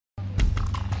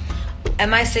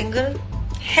Am I single?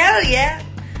 Hell yeah!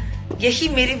 यही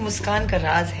मेरी मुस्कान का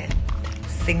राज है,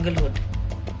 सिंगलहुड।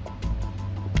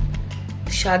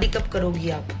 शादी कब करोगी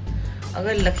आप?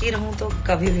 अगर लकी रहूं तो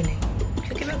कभी भी नहीं,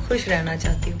 क्योंकि मैं खुश रहना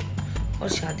चाहती हूँ। और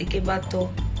शादी के बाद तो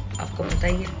आपको पता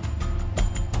ही है।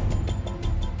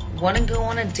 Wanna go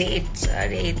on a date?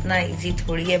 अरे इतना इजी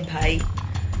थोड़ी है भाई,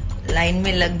 लाइन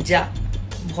में लग जा,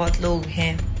 बहुत लोग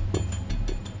हैं।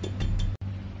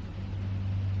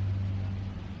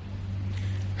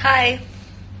 Hi.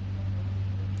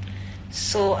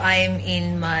 So I'm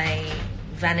in my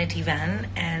vanity van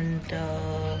and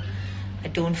I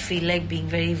don't feel like being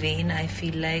very vain. I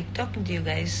feel like talking to you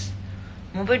guys.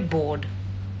 I'm a bit bored.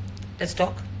 Let's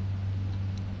talk.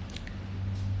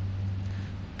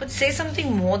 But say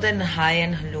something more than hi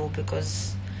and hello,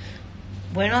 because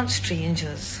we're not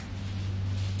strangers.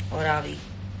 Or are we?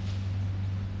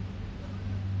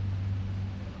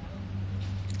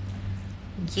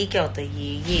 ये क्या होता है?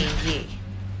 ये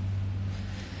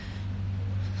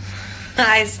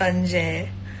Hi Sanjay.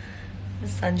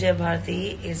 Sanjay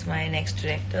Bharti is my next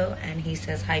director and he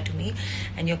says hi to me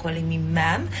and you're calling me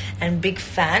ma'am and big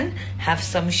fan. Have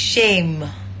some shame.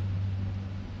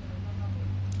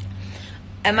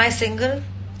 Am I single?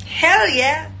 Hell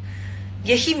yeah!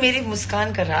 यही मेरी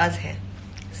मुस्कान का राज है,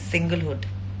 singlehood.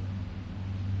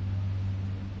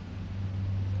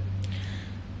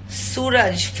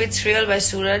 Suraj, fits real by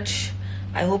Suraj.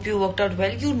 I hope you worked out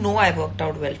well. You know I worked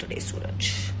out well today,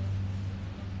 Suraj.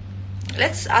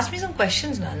 Let's ask me some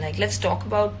questions now. Like, let's talk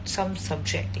about some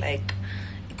subject. Like,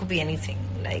 it could be anything.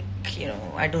 Like,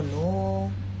 I don't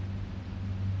know.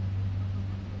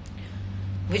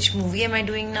 Which movie am I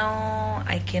doing now?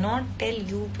 I cannot tell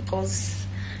you because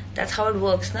that's how it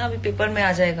works. Na, abhi paper mein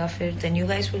aa jayega fir. Then you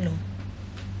guys will know.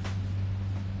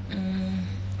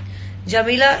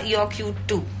 Jamila, you're cute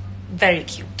too. Very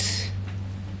cute.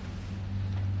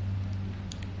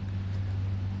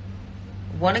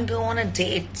 Wanna go on a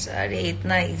date? अरे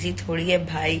इतना easy थोड़ी है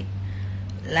भाई,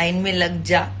 line में लग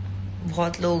जा,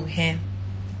 बहुत लोग हैं।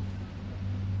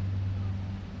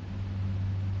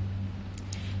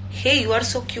 Hey, you are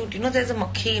so cute. There's a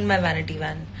makhi in my vanity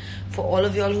van. For all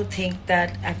of y'all who think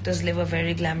that actors live a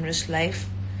very glamorous life,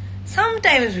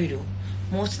 sometimes we do.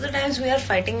 Most of the times we are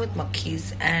fighting with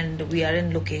makhis and we are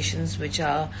in locations which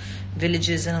are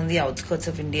villages and on the outskirts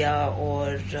of India,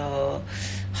 or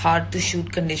hard to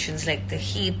shoot conditions like the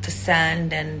heat, the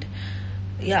sand, and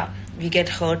yeah, we get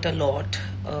hurt a lot.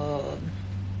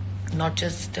 Not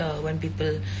just when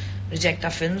people reject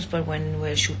our films, but when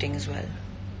we're shooting as well.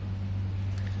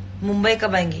 Mumbai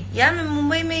कब आएंगी? यार मैं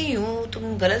मुंबई में ही हूँ,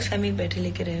 तुम गलत फहमी बैठे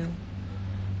लेके रहे हो।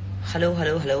 Hello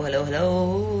hello hello hello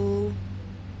hello.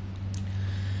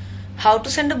 How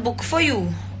to send a book for you?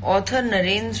 Author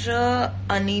Narendra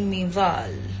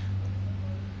Animiwal.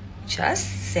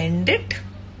 Just send it.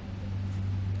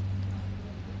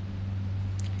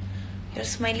 Your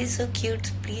smile is so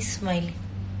cute. Please smile.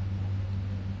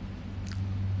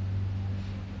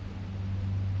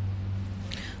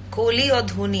 Kohli or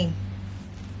Dhoni?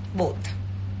 Both.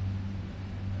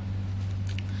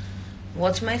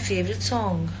 What's my favorite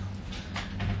song?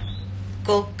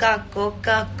 Coca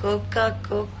Coca Coca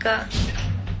Coca.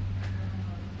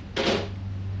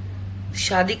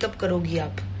 शादी कब करोगी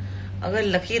आप? अगर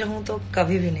lucky रहूं तो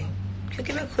कभी भी नहीं,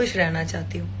 क्योंकि मैं खुश रहना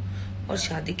चाहती हूँ। और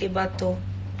शादी के बाद तो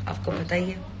आपको पता ही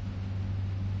है।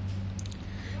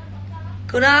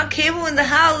 Kunal Khemu in the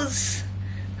house.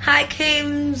 Hi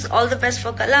Khims, all the best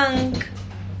for Kalank.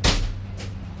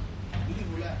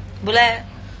 बुलाया?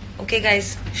 Okay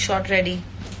guys, shot ready.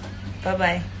 Bye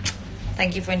bye.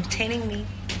 Thank you for entertaining me.